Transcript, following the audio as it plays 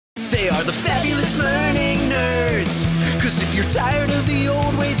They are the fabulous learning nerds. Cause if you're tired of the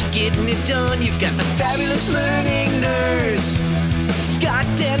old ways of getting it done, you've got the fabulous learning nerds. Scott,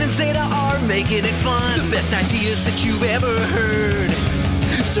 Dan, and Zeta are making it fun. The best ideas that you've ever heard.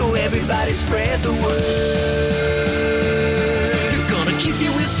 So everybody spread the word. They're gonna keep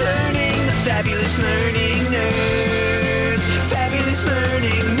your wheels turning. The fabulous learning nerds. Fabulous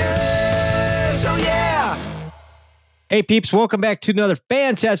learning nerds. Oh yeah! Hey peeps, welcome back to another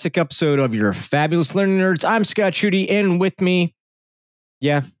fantastic episode of your Fabulous Learning Nerds. I'm Scott Schutte, and with me,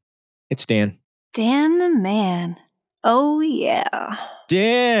 it's Dan. Dan the man. Oh yeah.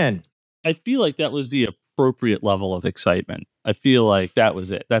 Dan! I feel like that was the appropriate level of excitement. I feel like that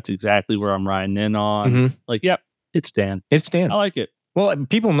was it. That's exactly where I'm riding in on. Mhm. Like, yep, it's Dan. It's Dan. I like it. Well,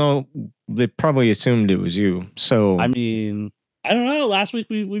 people know, they probably assumed it was you, so... I mean, I don't know. Last week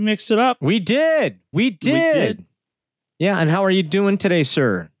we mixed it up. We did! Yeah, and how are you doing today,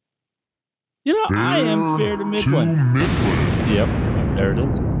 sir? You know, I am fair to Midland. Yep, there it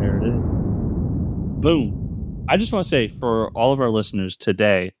is. Boom. I just want to say for all of our listeners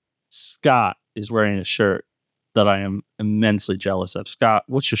today, Scott is wearing a shirt that I am immensely jealous of. Scott,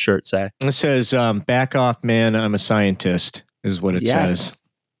 what's your shirt say? It says, back off, man, I'm a scientist, is what it says.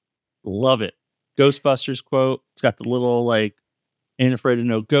 Love it. Ghostbusters quote. It's got the little, like, ain't afraid of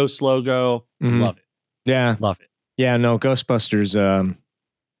no ghost logo. Mhm. Love it. Yeah. Love it. Yeah, no, Ghostbusters,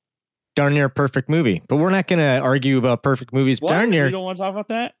 darn near perfect movie. But we're not going to argue about perfect movies. What? Darn near. You don't want to talk about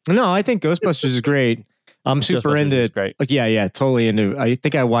that? No, I think Ghostbusters is great. I'm super Ghostbusters into is it. great. Like, yeah, totally into. I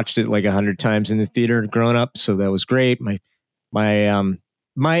think I watched it like 100 times in the theater growing up, so that was great.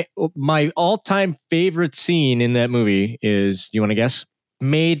 My all-time favorite scene in that movie is, you want to guess?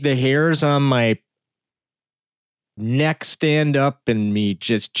 Made the hairs on my neck stand up and me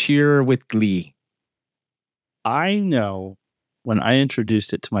just cheer with glee. I know when I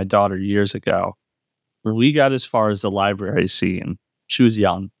introduced it to my daughter years ago, when we got as far as the library scene, she was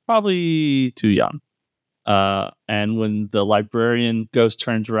young, probably too young. And when the librarian ghost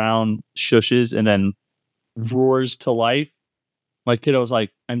turns around, shushes, and then roars to life, my kiddo was like,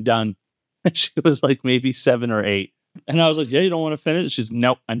 I'm done. And she was like maybe 7 or 8. And I was like, yeah, you don't want to finish? She's,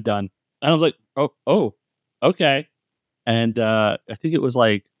 nope, I'm done. And I was like, oh, okay. And I think it was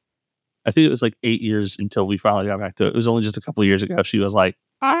like 8 years until we finally got back to it. It was only just a couple of years ago. She was like,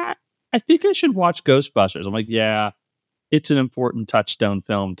 I think I should watch Ghostbusters. I'm like, yeah, it's an important touchstone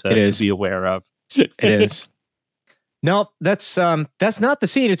film to be aware of. It is. No, that's not the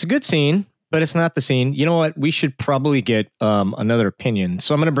scene. It's a good scene, but it's not the scene. You know what? We should probably get another opinion.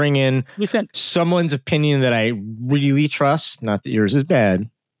 So I'm going to bring in someone's opinion that I really trust. Not that yours is bad,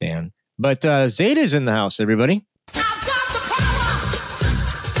 Dan. But Zeta's in the house, everybody.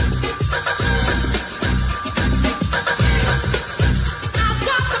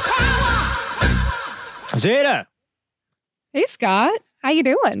 Zeta. Hey, Scott. How you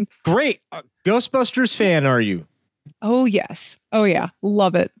doing? Great. Ghostbusters fan, are you? Oh, yes. Oh, yeah.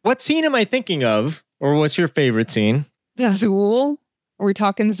 Love it. What scene am I thinking of? Or what's your favorite scene? The Zool. Are we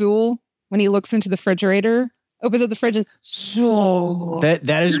talking Zool? When he looks into the refrigerator, opens up the fridge and Zool.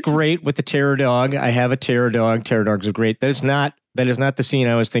 That is great with the terror dog. I have a terror dog. Terror dogs are great. That is not the scene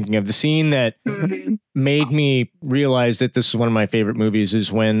I was thinking of. The scene that made me realize that this is one of my favorite movies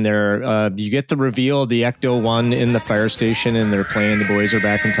is when you get the reveal of the Ecto-1 in the fire station and they're playing The Boys Are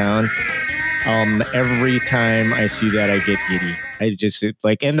Back in Town. Every time I see that, I get giddy.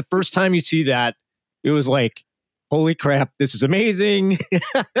 And the first time you see that, it was like, holy crap, this is amazing.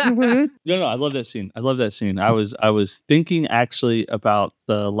 Mm-hmm. No, I love that scene. I was thinking actually about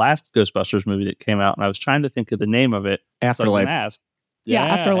the last Ghostbusters movie that came out, and I was trying to think of the name of it. Afterlife. So I was Yeah,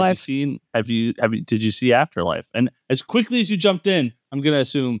 Afterlife. Did you see Afterlife? And as quickly as you jumped in, I'm gonna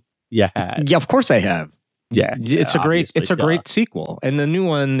assume you had. Yeah, of course I have. Yeah, it's a great sequel. And the new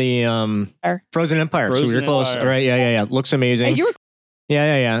one, the Frozen Empire. So you're close. All right, yeah. Looks amazing. Hey,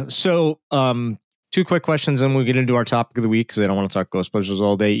 Yeah. So, two quick questions, and we'll get into our topic of the week because I don't want to talk Ghostbusters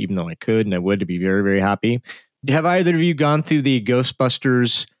all day, even though I could and I would to be very, very happy. Have either of you gone through the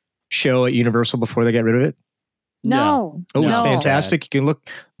Ghostbusters show at Universal before they got rid of it? No. Oh, it's fantastic. You can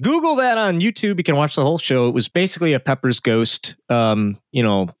Google that on YouTube. You can watch the whole show. It was basically a Pepper's Ghost,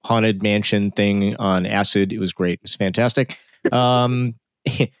 haunted mansion thing on acid. It was great. It was fantastic. The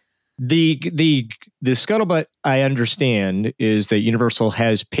scuttlebutt I understand is that Universal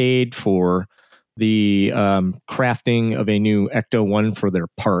has paid for the crafting of a new Ecto-1 for their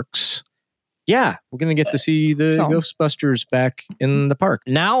parks. Yeah, we're gonna get to see the Ghostbusters back in the park.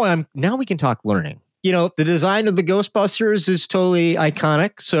 Now we can talk learning. The design of the Ghostbusters is totally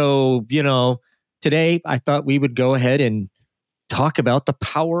iconic. So, today I thought we would go ahead and talk about the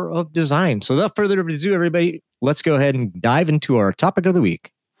power of design. So without further ado, everybody, let's go ahead and dive into our topic of the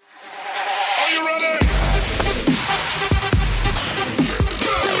week.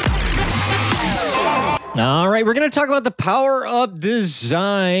 All right, we're going to talk about the power of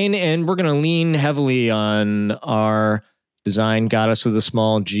design, and we're going to lean heavily on our design goddess with a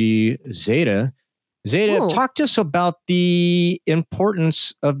small g, Zeta. Zeta, Ooh. talk to us about the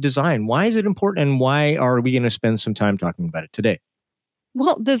importance of design. Why is it important, and why are we going to spend some time talking about it today?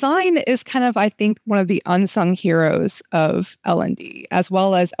 Well, design is kind of, I think, one of the unsung heroes of L&D, as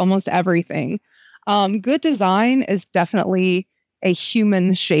well as almost everything. Good design is definitely a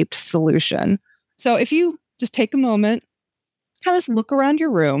human-shaped solution. So if you just take a moment, kind of just look around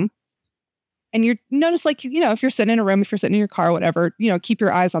your room, and you notice, like, if you're sitting in a room, if you're sitting in your car, whatever, keep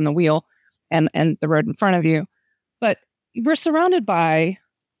your eyes on the wheel and the road in front of you. But we're surrounded by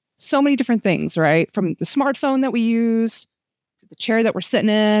so many different things, right? From the smartphone that we use, to the chair that we're sitting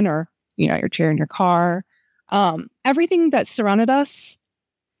in, or, your chair in your car. Everything that's surrounded us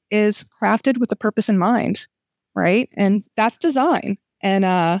is crafted with a purpose in mind, right? And that's design. And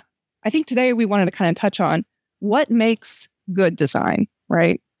I think today we wanted to kind of touch on what makes good design,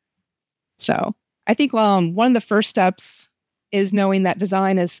 right? So I think one of the first steps is knowing that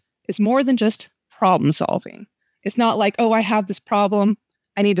design is more than just problem solving. It's not like, oh, I have this problem,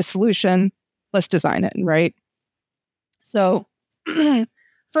 I need a solution, let's design it, right? So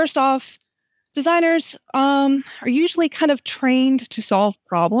first off, designers are usually kind of trained to solve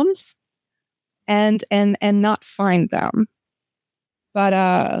problems and not find them.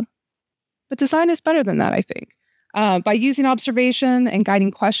 But design is better than that, I think. By using observation and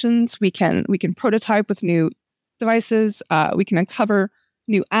guiding questions, we can prototype with new devices. We can uncover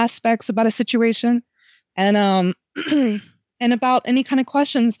new aspects about a situation, and and about any kind of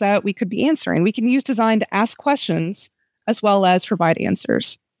questions that we could be answering. We can use design to ask questions as well as provide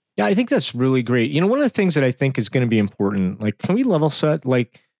answers. Yeah, I think that's really great. One of the things that I think is going to be important, like, can we level set?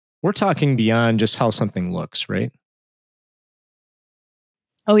 Like, we're talking beyond just how something looks, right?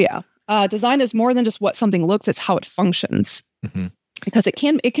 Oh yeah. Design is more than just what something looks, it's how it functions. Mm-hmm. Because it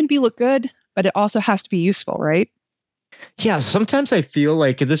can look good, but it also has to be useful, right? Yeah, sometimes I feel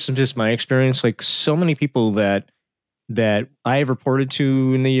like, this is just my experience, like so many people that I have reported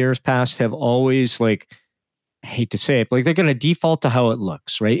to in the years past have always, like, I hate to say it, but like, they're going to default to how it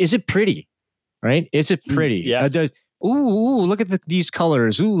looks, right? Is it pretty? Right? Is it pretty? Yeah. Ooh, look at these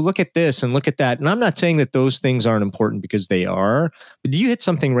colors. Ooh, look at this and look at that. And I'm not saying that those things aren't important, because they are. But do you hit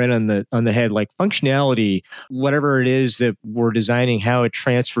something right on the head? Like, functionality, whatever it is that we're designing, how it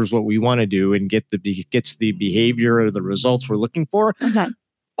transfers what we want to do and gets the behavior or the results we're looking for,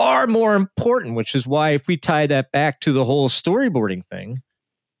 are more important. Which is why, if we tie that back to the whole storyboarding thing,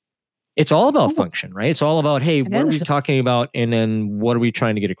 it's all about function, right? It's all about, hey, what are we talking about, and then what are we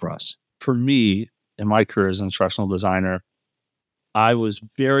trying to get across? For me, in my career as an instructional designer, when I was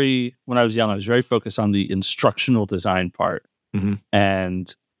young, I was very focused on the instructional design part,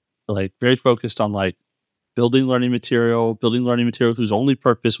 and like very focused on like building learning material whose only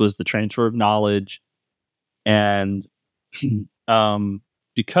purpose was the transfer of knowledge. And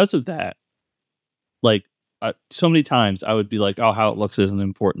because of that, like so many times I would be like, oh, how it looks isn't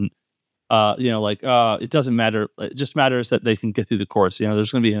important. It doesn't matter. It just matters that they can get through the course.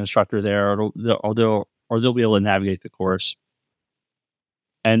 There's going to be an instructor there, or they'll be able to navigate the course.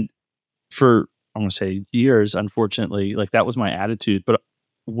 And for, I'm going to say, years, unfortunately, like, that was my attitude. But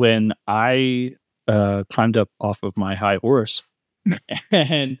when I climbed up off of my high horse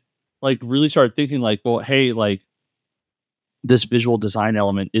and like really started thinking, like, well, hey, like, this visual design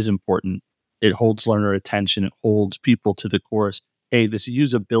element is important. It holds learner attention. It holds people to the course. Hey, this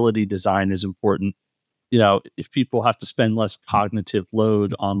usability design is important. If people have to spend less cognitive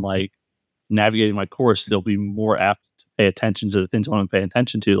load on like navigating my course, they'll be more apt to pay attention to the things I want to pay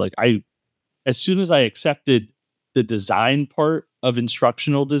attention to. Like, as soon as I accepted the design part of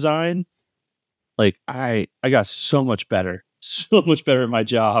instructional design, like I got so much better at my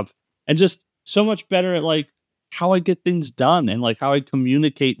job, and just so much better at like how I get things done, and like how I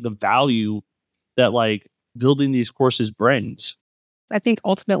communicate the value that like building these courses brings. I think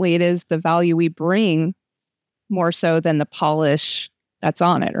ultimately it is the value we bring more so than the polish that's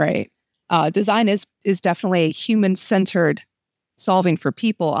on it, right? Design is definitely a human-centered solving for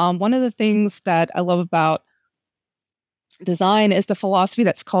people. One of the things that I love about design is the philosophy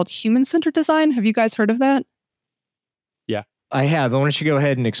that's called human-centered design. Have you guys heard of that? Yeah, I have. Why don't you go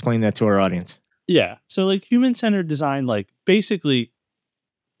ahead and explain that to our audience? Yeah. So like human-centered design, like basically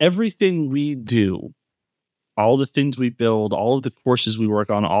everything we do, all the things we build, all of the courses we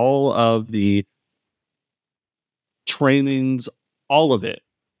work on, all of the trainings, all of it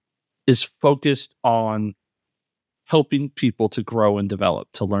is focused on helping people to grow and develop,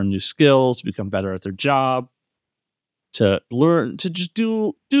 to learn new skills, to become better at their job, to learn to just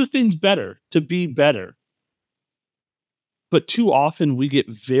do things better, to be better. But too often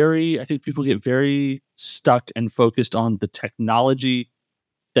I think people get very stuck and focused on the technology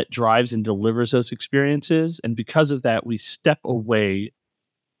that drives and delivers those experiences. And because of that, we step away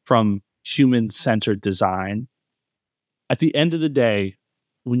from human-centered design. At the end of the day,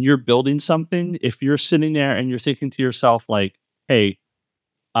 when you're building something, if you're sitting there and you're thinking to yourself like, hey,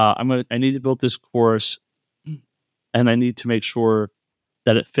 I need to build this course and I need to make sure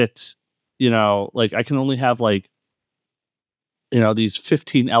that it fits, like I can only have like, these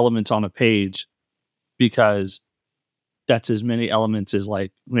 15 elements on a page because that's as many elements as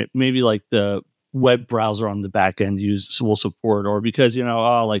like maybe like the web browser on the back end will support, or because,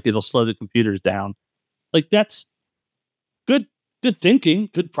 like it'll slow the computers down. Like that's good thinking,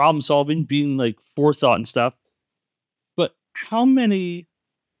 good problem solving, being like forethought and stuff. But how many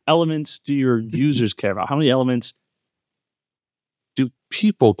elements do your users care about? How many elements do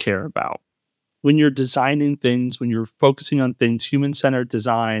people care about? When you're designing things, when you're focusing on things, human-centered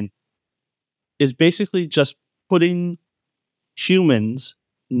design is basically just putting humans'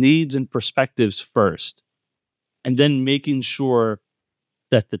 needs and perspectives first, and then making sure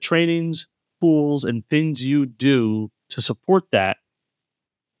that the trainings, tools, and things you do to support that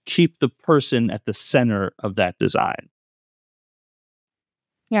keep the person at the center of that design.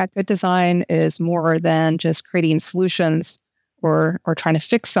 Yeah, good design is more than just creating solutions or trying to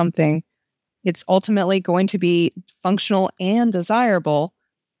fix something. It's ultimately going to be functional and desirable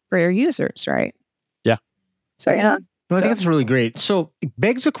for your users, right? Yeah. So, yeah. Well, I think that's really great. So it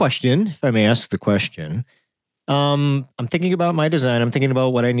begs a question, if I may ask the question. I'm thinking about my design. I'm thinking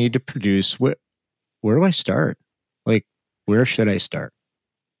about what I need to produce. Where do I start? Like, where should I start?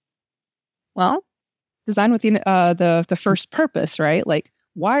 Well, design with the first purpose, right? Like,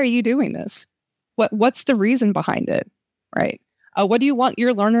 why are you doing this? What's the reason behind it, right? What do you want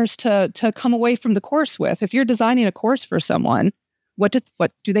your learners to come away from the course with? If you're designing a course for someone, what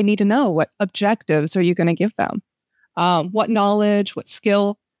do they need to know? What objectives are you going to give them? What knowledge, what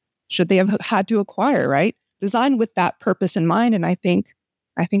skill should they have had to acquire, right? Design with that purpose in mind. And I think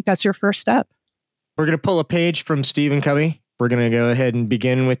that's your first step. We're going to pull a page from Stephen Covey. We're going to go ahead and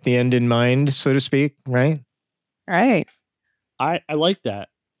begin with the end in mind, so to speak, right? Right. I like that.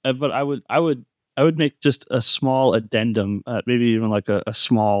 But I would make just a small addendum, maybe even like a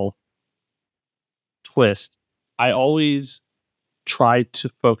small twist. I always try to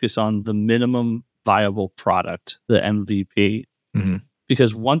focus on the minimum viable product, the MVP. Mm-hmm.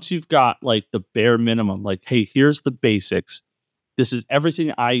 Because once you've got like the bare minimum, like, hey, here's the basics. This is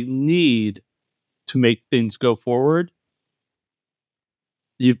everything I need to make things go forward.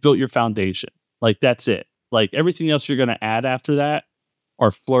 You've built your foundation. Like, that's it. Like, everything else you're going to add after that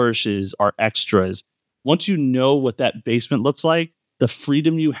are flourishes, are extras. Once you know what that basement looks like, the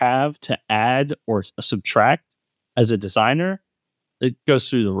freedom you have to add or subtract as a designer, it goes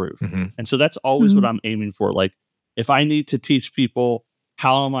through the roof. Mm-hmm. And so that's always what I'm aiming for. Like, if I need to teach people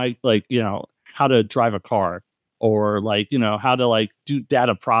how to drive a car, or like, how to like do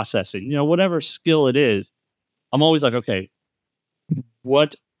data processing, whatever skill it is, I'm always like, okay,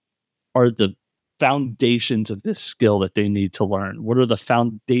 what are the foundations of this skill that they need to learn? What are the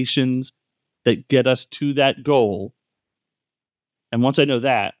foundations that get us to that goal? And once I know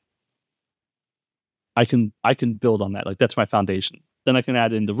that, I can build on that. Like, that's my foundation. Then I can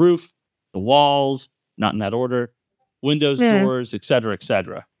add in the roof, the walls, not in that order, windows, doors, et cetera, et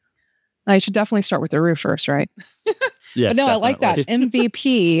cetera. I should definitely start with the roof first, right? Yes, but no, definitely. I like that.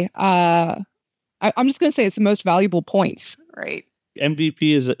 MVP. I'm just going to say it's the most valuable points, right?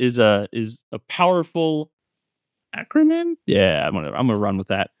 MVP is a powerful acronym. Yeah, I'm gonna run with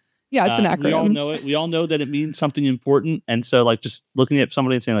that. Yeah, it's an acronym. We all know it. We all know that it means something important. And so, like, just looking at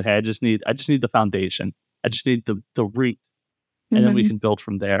somebody and saying, like, hey, I just need the foundation. I just need the root, and then we can build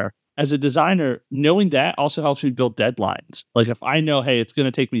from there. As a designer, knowing that also helps me build deadlines. Like, if I know, hey, it's going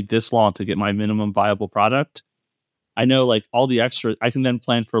to take me this long to get my minimum viable product, I know, like, all the extra, I can then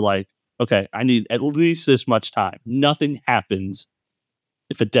plan for, like, okay, I need at least this much time. Nothing happens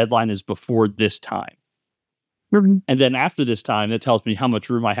if a deadline is before this time. And then after this time, it tells me how much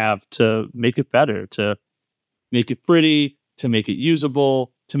room I have to make it better, to make it pretty, to make it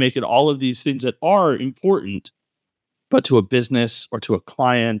usable, to make it all of these things that are important, but to a business or to a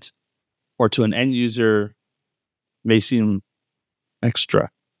client or to an end user may seem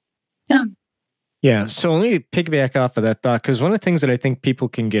extra. Yeah. Yeah. So let me piggyback off of that thought, because one of the things that I think people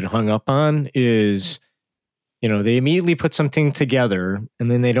can get hung up on is they immediately put something together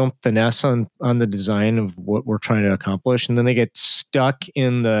and then they don't finesse on the design of what we're trying to accomplish. And then they get stuck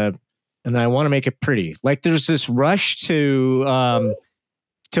in and I want to make it pretty. Like there's this rush to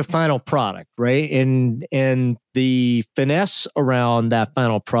final product, right? And the finesse around that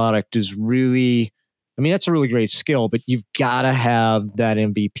final product is really, I mean, that's a really great skill, but you've got to have that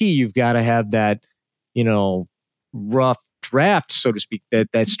MVP. You've got to have that, rough draft, so to speak,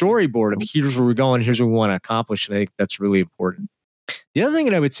 that storyboard of here's where we're going, here's what we want to accomplish. And I think that's really important. The other thing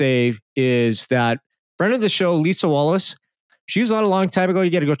that I would say is that friend of the show, Lisa Wallace, she was on a long time ago. You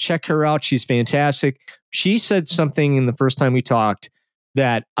got to go check her out. She's fantastic. She said something in the first time we talked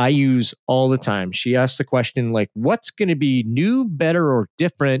that I use all the time. She asked the question like, what's going to be new, better, or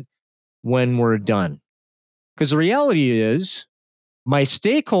different when we're done? Because the reality is my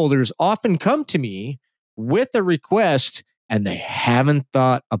stakeholders often come to me with a request and they haven't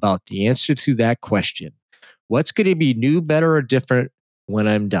thought about the answer to that question. What's going to be new, better, or different when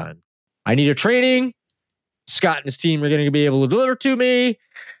I'm done? I need a training. Scott and his team are going to be able to deliver to me.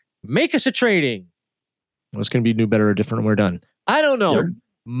 Make us a training. What's going to be new, better, or different when we're done? I don't know.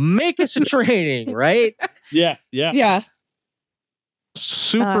 Make us a training, right? Yeah.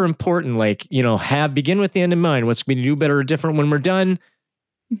 Super important. Like, begin with the end in mind. What's going to be new, better, or different when we're done?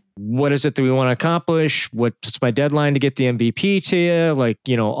 What is it that we want to accomplish? What's my deadline to get the MVP to you? Like,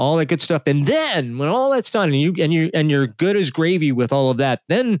 all that good stuff. And then when all that's done and you're good as gravy with all of that,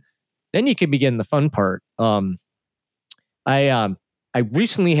 then you can begin the fun part. I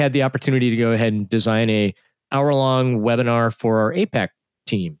recently had the opportunity to go ahead and design a hour-long webinar for our APAC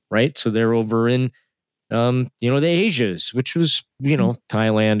team, right? So they're over in the Asias, which was,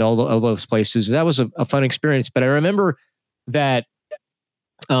 Thailand, all those places. That was a fun experience. But I remember that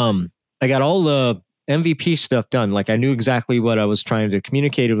I got all the MVP stuff done. Like I knew exactly what I was trying to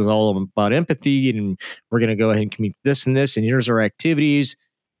communicate. It was all about empathy, and we're going to go ahead and communicate this and this, and here's our activities.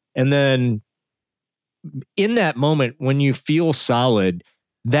 And then in that moment, when you feel solid,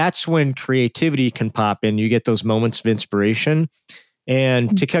 that's when creativity can pop in. You get those moments of inspiration.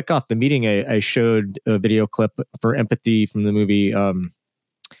 And to kick off the meeting, I showed a video clip for empathy from the movie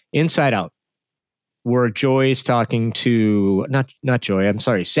Inside Out, where Joy is talking to, not Joy, I'm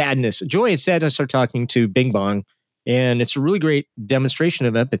sorry, Sadness. Joy and Sadness are talking to Bing Bong. And it's a really great demonstration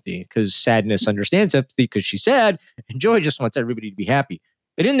of empathy because Sadness understands empathy because she's sad, and Joy just wants everybody to be happy.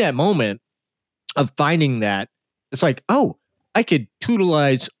 But in that moment of finding that, it's like, oh, I could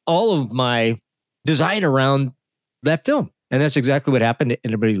totalize all of my design around that film. And that's exactly what happened.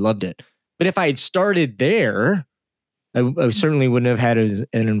 And everybody loved it. But if I had started there, I certainly wouldn't have had an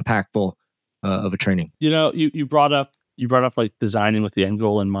impactful of a training. You brought up like designing with the end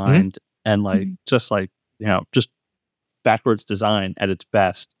goal in mind, and like just backwards design at its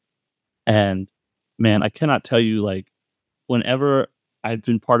best. And man, I cannot tell you, like, whenever I've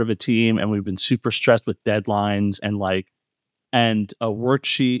been part of a team and we've been super stressed with deadlines and a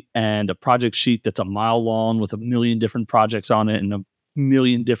worksheet and a project sheet that's a mile long with a million different projects on it and a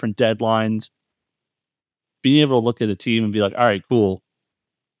million different deadlines, being able to look at a team and be like, all right, cool.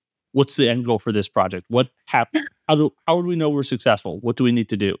 What's the end goal for this project? What happened? How would we know we're successful? What do we need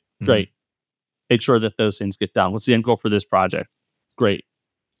to do? Great. Make sure that those things get done. What's the end goal for this project? Great.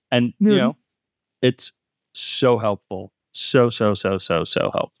 And, it's so helpful. So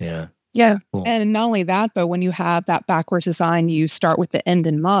helpful. Yeah. Yeah. Cool. And not only that, but when you have that backwards design, you start with the end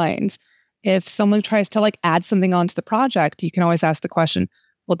in mind. If someone tries to like add something onto the project, you can always ask the question,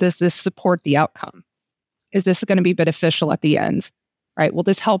 well, does this support the outcome? Is this going to be beneficial at the end? Right? Will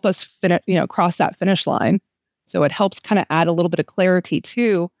this help us cross that finish line? So it helps kind of add a little bit of clarity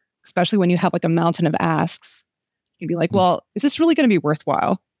too, especially when you have like a mountain of asks. You'd be like, well, is this really going to be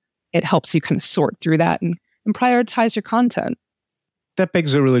worthwhile? It helps you kind of sort through that and prioritize your content. That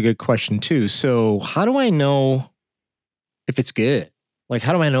begs a really good question too. So how do I know if it's good? Like,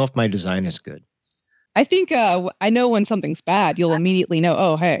 how do I know if my design is good? I think I know when something's bad. You'll immediately know,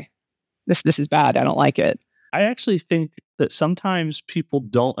 oh, hey, this is bad. I don't like it. I actually think that sometimes people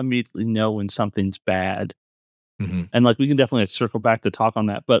don't immediately know when something's bad. Mm-hmm. And like, we can definitely circle back to talk on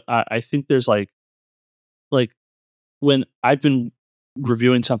that. But I think there's like when I've been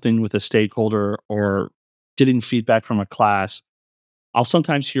reviewing something with a stakeholder or getting feedback from a class, I'll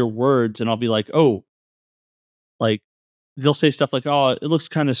sometimes hear words and I'll be like, oh, like they'll say stuff like, oh, it looks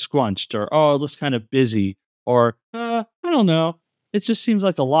kind of scrunched, or, oh, it looks kind of busy, or, I don't know. It just seems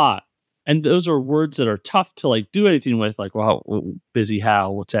like a lot. And those are words that are tough to like do anything with, like, wow, busy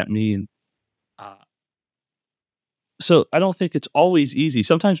how? What's that mean? So I don't think it's always easy.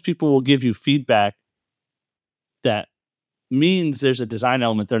 Sometimes people will give you feedback that means there's a design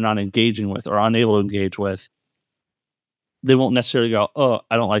element they're not engaging with or unable to engage with. they won't necessarily go, oh,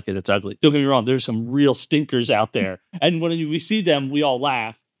 I don't like it. It's ugly. Don't get me wrong. There's some real stinkers out there. And when we see them, we all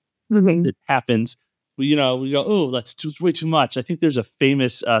laugh. It happens. We go, oh, that's way too much. I think there's a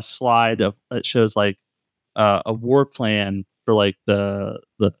famous slide that shows like a war plan for like the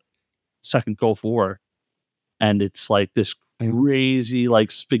Second Gulf War. And it's like this crazy like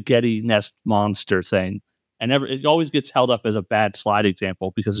spaghetti nest monster thing. And it always gets held up as a bad slide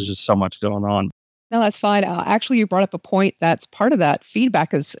example because there's just so much going on. No, that's fine. Actually, you brought up a point that's part of that.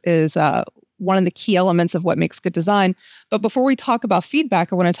 Feedback is one of the key elements of what makes good design. But before we talk about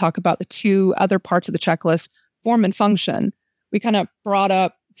feedback, I want to talk about the two other parts of the checklist, form and function. We kind of brought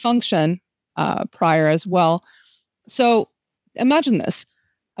up function prior as well. So imagine this.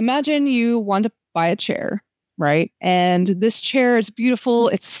 Imagine you want to buy a chair, right? And this chair is beautiful.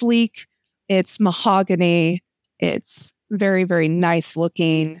 It's sleek. It's mahogany. It's very, very nice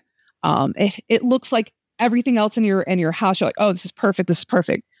looking. It looks like everything else in your house. You're like, oh, this is perfect. This is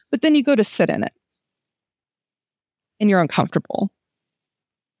perfect. But then you go to sit in it and you're uncomfortable.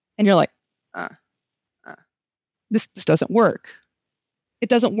 And you're like, this doesn't work. It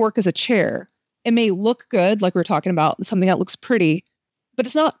doesn't work as a chair. It may look good, like we were talking about, something that looks pretty, but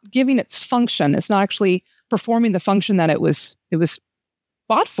it's not giving its function. It's not actually performing the function that it was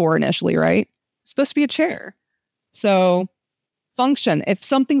bought for initially, right? It's supposed to be a chair. So function, if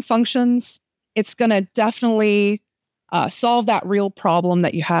something functions, it's going to definitely solve that real problem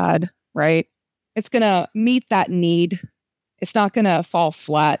that you had, right? It's going to meet that need. It's not going to fall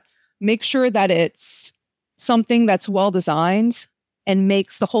flat. Make sure that it's something that's well designed and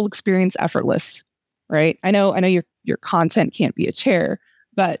makes the whole experience effortless, right? I know your content can't be a chair,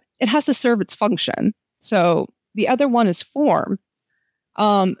 but it has to serve its function. So the other one is form.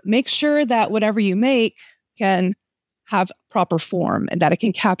 Make sure that whatever you make can have proper form and that it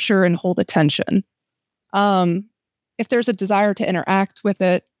can capture and hold attention. If there's a desire to interact with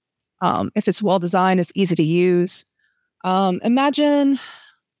it, if it's well designed, it's easy to use. Imagine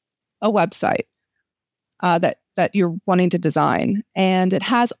a website that you're wanting to design, and it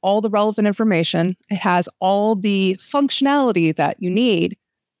has all the relevant information. It has all the functionality that you need,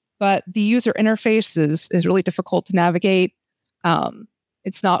 but the user interface is really difficult to navigate.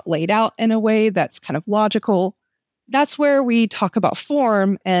 It's not laid out in a way that's kind of logical. That's where we talk about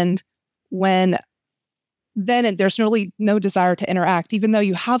form, and when then there's really no desire to interact, even though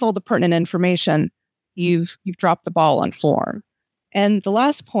you have all the pertinent information, you've dropped the ball on form. And the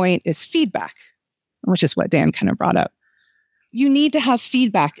last point is feedback, which is what Dan kind of brought up. You need to have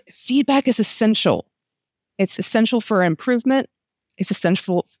feedback. Feedback is essential. It's essential for improvement. It's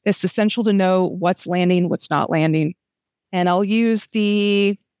essential to know what's landing, what's not landing. And I'll use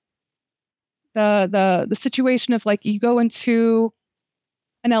the situation of like you go into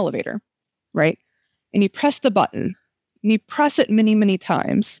an elevator, right? And you press the button and you press it many, many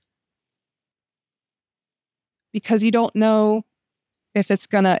times because you don't know if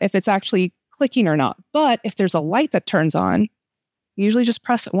it's actually clicking or not. But if there's a light that turns on, you usually just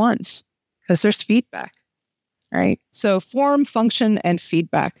press it once because there's feedback, right? So form, function, and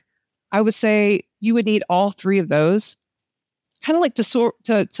feedback. I would say you would need all three of those, kind of like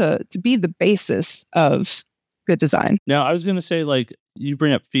to be the basis of good design. Now, I was going to say, like, you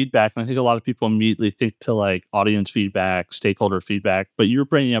bring up feedback, and I think a lot of people immediately think to like audience feedback, stakeholder feedback, but you're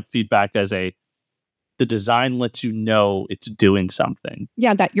bringing up feedback as the design lets you know it's doing something.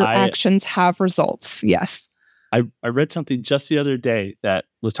 Yeah, that your actions have results. Yes. I read something just the other day that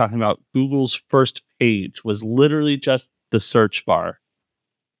was talking about Google's first page was literally just the search bar.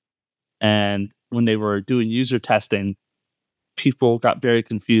 And when they were doing user testing, people got very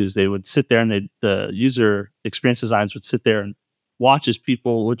confused. They would sit there and the user experience designs would sit there and watch as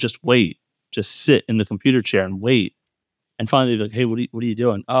people would just sit in the computer chair and wait. And finally, they'd be like, hey, what are you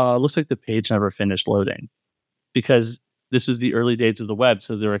doing? It looks like the page never finished loading. Because this is the early days of the web.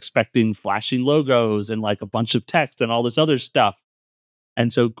 So they're expecting flashing logos and like a bunch of text and all this other stuff.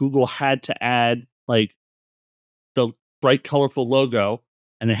 And so Google had to add like the bright, colorful logo,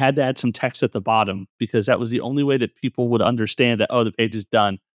 and they had to add some text at the bottom because that was the only way that people would understand that, oh, the page is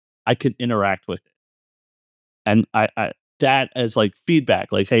done. I can interact with it. And I that as like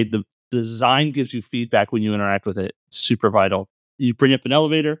feedback, like, hey, the design gives you feedback when you interact with it. It's super vital. You bring up an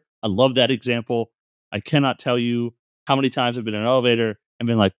elevator. I love that example. I cannot tell you how many times I've been in an elevator and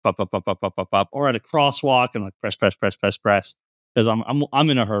been like, pop, pop, pop, pop, pop, pop, pop, or at a crosswalk and like press, because I'm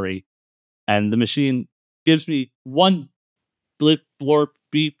in a hurry. And the machine gives me one blip, blorp,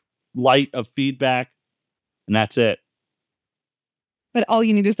 beep, light of feedback, and that's it. But all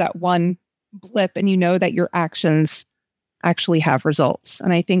you need is that one blip, and you know that your actions actually have results.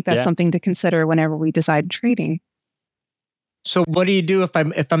 And I think that's something to consider whenever we decide trading. So what do you do if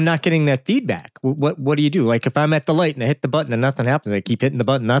I'm not getting that feedback? What do you do? Like if I'm at the light and I hit the button and nothing happens, I keep hitting the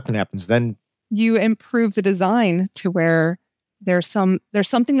button, nothing happens. Then You improve the design to where there's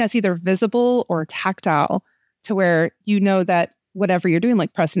something that's either visible or tactile, to where you know that whatever you're doing,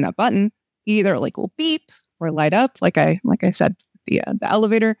 like pressing that button, either like will beep or light up, like I said, the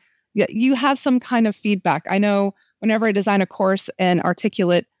elevator. Yeah, you have some kind of feedback. I know whenever I design a course in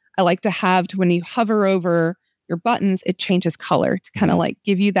Articulate, I like to have when you hover over your buttons, it changes color to kind of like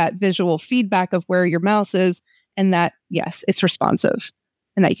give you that visual feedback of where your mouse is, and that yes, it's responsive,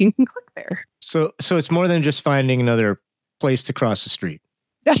 and that you can click there. so it's more than just finding another place to cross the street.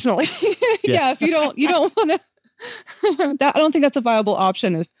 Definitely, yeah. If you don't want to, I don't think that's a viable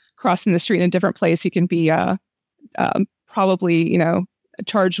option. Of crossing the street in a different place, you can be probably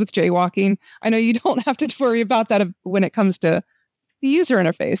charged with jaywalking. I know you don't have to worry about that when it comes to the user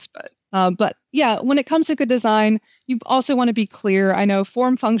interface, but yeah, when it comes to good design, you also want to be clear. I know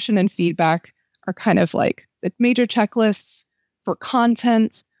form, function, and feedback are kind of like the major checklists for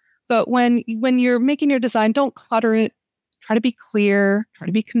content, but when you're making your design, don't clutter it. Try to be clear, try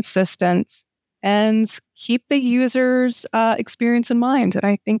to be consistent, and keep the user's experience in mind. And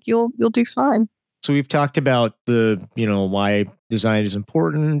I think you'll do fine. So we've talked about the, why design is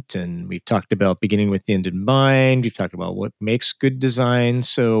important, and we've talked about beginning with the end in mind. We've talked about what makes good design.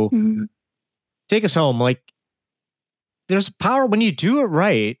 So take us home. Like, there's power when you do it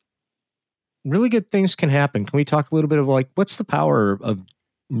right. Really good things can happen. Can we talk a little bit of like, what's the power of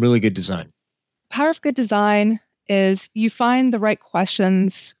really good design? Power of good design is you find the right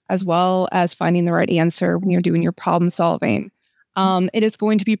questions as well as finding the right answer when you're doing your problem solving. It is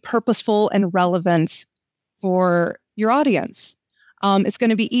going to be purposeful and relevant for your audience. It's going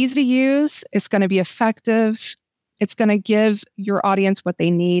to be easy to use. It's going to be effective. It's going to give your audience what they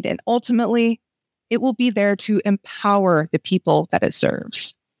need. And ultimately, it will be there to empower the people that it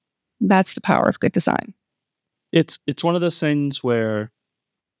serves. That's the power of good design. It's one of those things where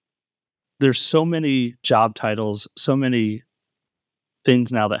there's so many job titles, so many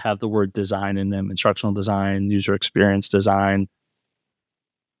things now that have the word design in them: instructional design, user experience design.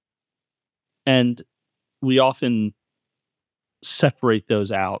 And we often separate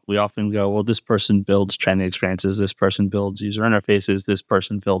those out. We often go, well, this person builds training experiences, this person builds user interfaces, this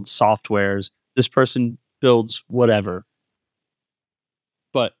person builds softwares, this person builds whatever.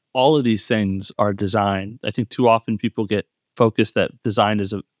 But all of these things are design. I think too often people get focused that design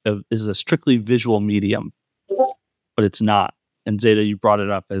is a strictly visual medium, but it's not. And Zeta, you brought it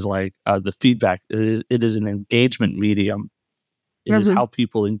up as like the feedback. It is an engagement medium. It is how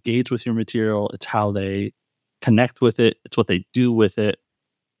people engage with your material. It's how they connect with it. It's what they do with it.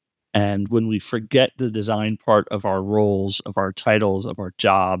 And when we forget the design part of our roles, of our titles, of our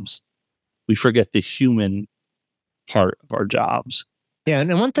jobs, we forget the human part of our jobs. Yeah,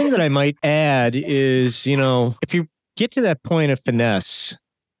 and one thing that I might add is, if you get to that point of finesse,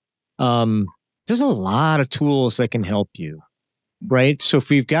 there's a lot of tools that can help you, right? So if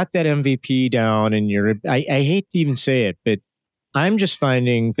we've got that MVP down and I hate to even say it, but I'm just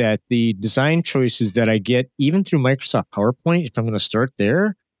finding that the design choices that I get, even through Microsoft PowerPoint, if I'm going to start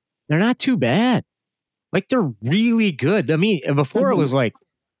there, they're not too bad. Like, they're really good. I mean, before it was like,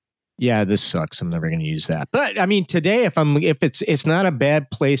 yeah, this sucks, I'm never going to use that. But I mean, today, if it's not a bad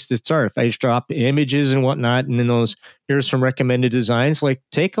place to start. If I just drop images and whatnot, and then here's some recommended designs, like,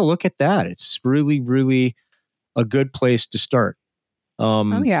 take a look at that. It's really, really a good place to start.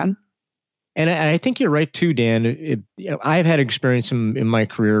 Oh yeah. And I think you're right too, Dan. I've had experience in my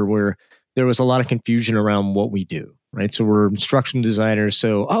career where there was a lot of confusion around what we do, right? So we're instruction designers.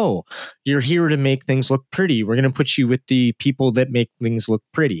 So, you're here to make things look pretty. We're going to put you with the people that make things look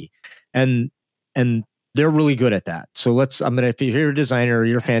pretty. And they're really good at that. So if you're a designer,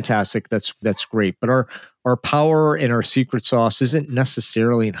 you're fantastic. That's great. But our power and our secret sauce isn't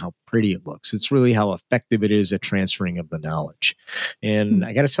necessarily in how pretty it looks. It's really how effective it is at transferring of the knowledge. And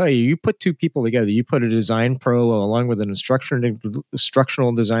I got to tell you, you put two people together, you put a design pro along with an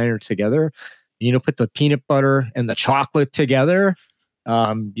instructional designer together, put the peanut butter and the chocolate together,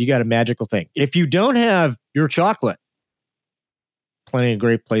 you got a magical thing. If you don't have your chocolate, plenty of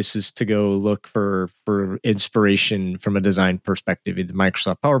great places to go look for inspiration from a design perspective. Either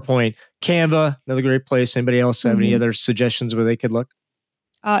Microsoft PowerPoint, Canva, another great place. Anybody else have any other suggestions where they could look?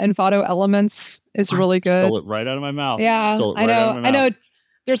 Envato Elements is really good. Stole it right out of my mouth. Yeah, I know.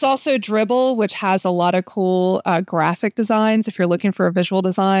 There's also Dribbble, which has a lot of cool graphic designs if you're looking for a visual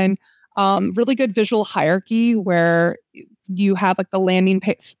design. Really good visual hierarchy where you have like the landing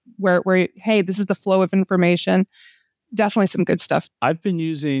page where hey, this is the flow of information. definitely some good stuff. I've been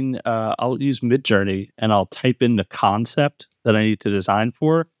using, I'll use Midjourney and I'll type in the concept that I need to design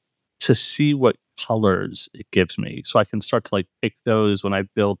for to see what colors it gives me. So I can start to like pick those when I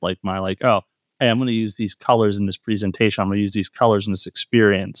build like my like, oh, hey, I'm going to use these colors in this presentation. I'm going to use these colors in this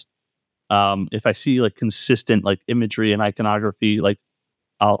experience. If I see like consistent like imagery and iconography, like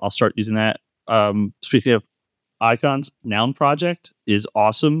I'll start using that. Speaking of icons, Noun Project is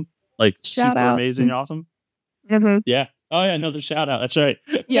awesome. Like Shout super out. amazing, awesome. Mm-hmm. Yeah. Oh yeah, another shout out. That's right.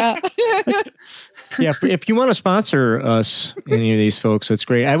 Yeah. Yeah, if you want to sponsor us, any of these folks, that's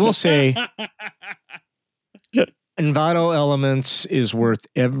great. I will say, Envato Elements is worth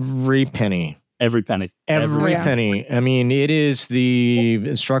every penny. Every penny. Every Yeah. penny. I mean, it is the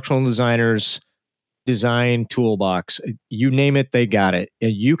instructional designer's design toolbox. You name it, they got it.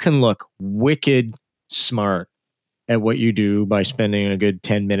 And you can look wicked smart at what you do by spending a good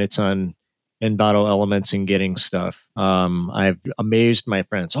 10 minutes on Envato Elements and getting stuff. I've amazed my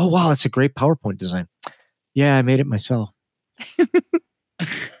friends. Oh, wow, that's a great PowerPoint design. Yeah, I made it myself.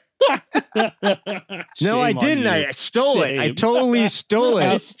 No, I Shame on didn't. you. I stole it. I Shame. totally stole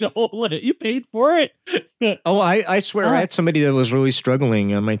I it. stole it. You paid for it. Oh, I swear, I had somebody that was really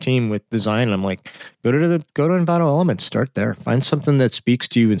struggling on my team with design. I'm like, go to Envato Elements, start there, find something that speaks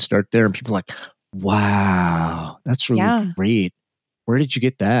to you, and start there. And people are like, wow, that's really Yeah. great. Where did you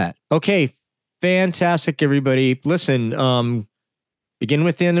get that? Okay, fantastic, everybody. Listen, begin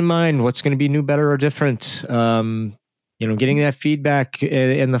with the end in mind. What's going to be new, better, or different? Getting that feedback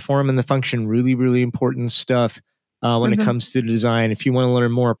in the form and the function, really, really important stuff when it comes to design. If you want to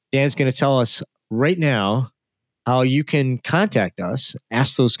learn more, Dan's going to tell us right now how you can contact us,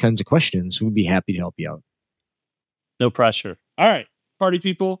 ask those kinds of questions. We'd be happy to help you out. No pressure. All right, party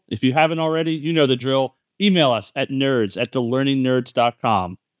people, if you haven't already, you know the drill. Email us at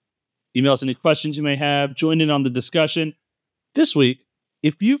nerds@thelearningnerds.com. Email us any questions you may have. Join in on the discussion. This week,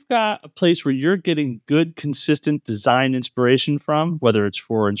 if you've got a place where you're getting good, consistent design inspiration from, whether it's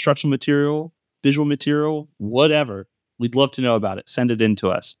for instructional material, visual material, whatever, we'd love to know about it. Send it in to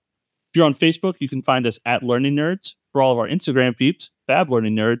us. If you're on Facebook, you can find us at Learning Nerds. For all of our Instagram peeps, Fab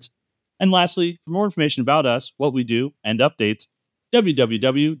Learning Nerds. And lastly, for more information about us, what we do, and updates,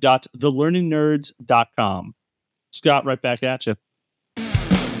 www.thelearningnerds.com. Scott, right back at you.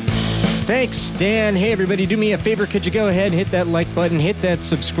 Thanks, Dan. Hey, everybody, do me a favor. Could you go ahead and hit that like button, hit that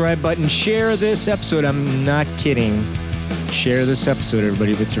subscribe button, share this episode. I'm not kidding. Share this episode,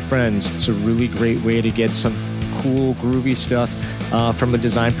 everybody, with your friends. It's a really great way to get some cool, groovy stuff from a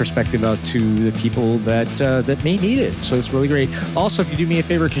design perspective out to the people that may need it. So it's really great. Also, if you do me a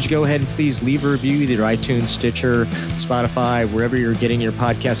favor, could you go ahead and please leave a review, either iTunes, Stitcher, Spotify, wherever you're getting your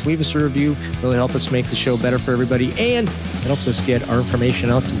podcast. Leave us a review. Really help us make the show better for everybody, and it helps us get our information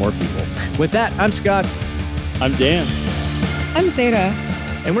out to more people. With that, I'm Scott. I'm Dan. I'm Zeta.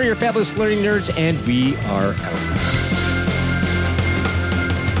 And we're your fabulous learning nerds, and we are out.